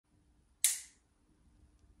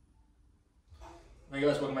Hey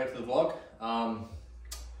guys, welcome back to the vlog.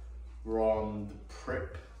 We're on the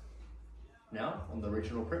prep now, on the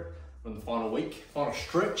regional prep. We're in the final week, final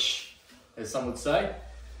stretch, as some would say.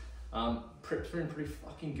 Prep's been pretty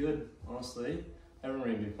fucking good, honestly. Haven't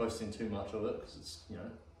really been posting too much of it because it's,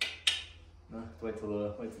 wait till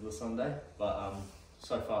the Sunday. But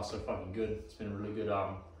so far so fucking good. It's been a really good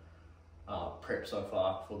prep so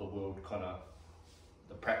far for the world kind of,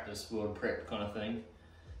 the practice world prep kind of thing.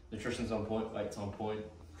 Nutrition's on point, weight's on point,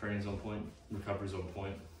 training's on point, recovery's on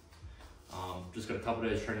point. Just got a couple of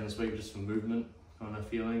days training this week just for movement kind of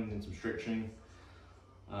feeling and some stretching.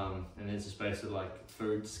 And then it's just basically like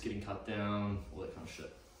food's getting cut down, all that kind of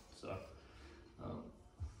shit. So,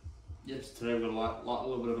 yeah, so today we've got a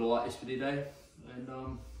little bit of a light SPD day,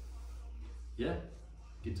 and yeah,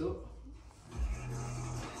 get to it.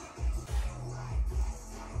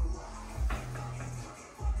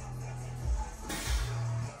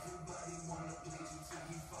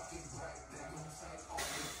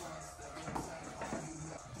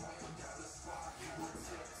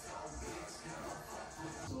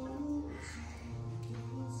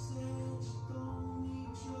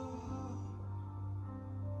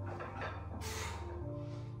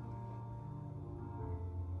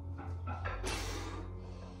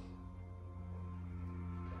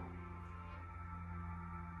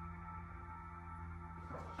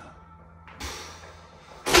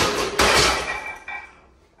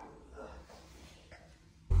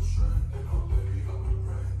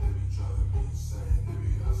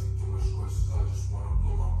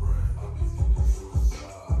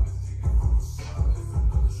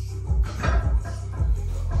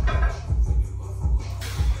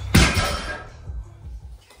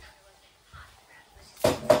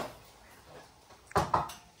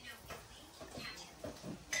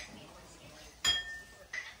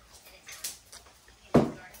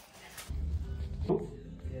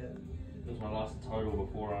 Yeah, this was my last total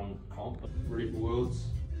before comp. Ready for Worlds.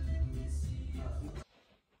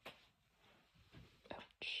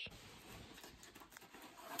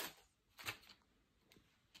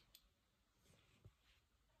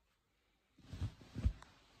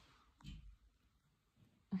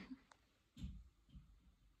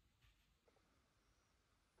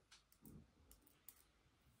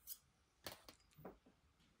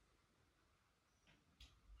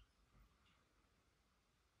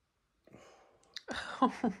 I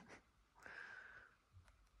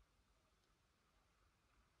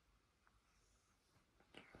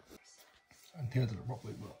think I did it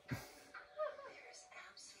properly, but...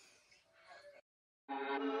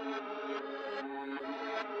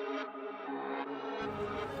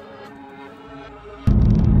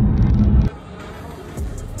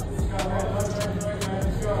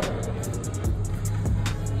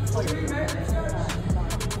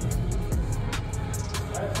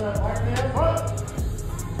 Let's go.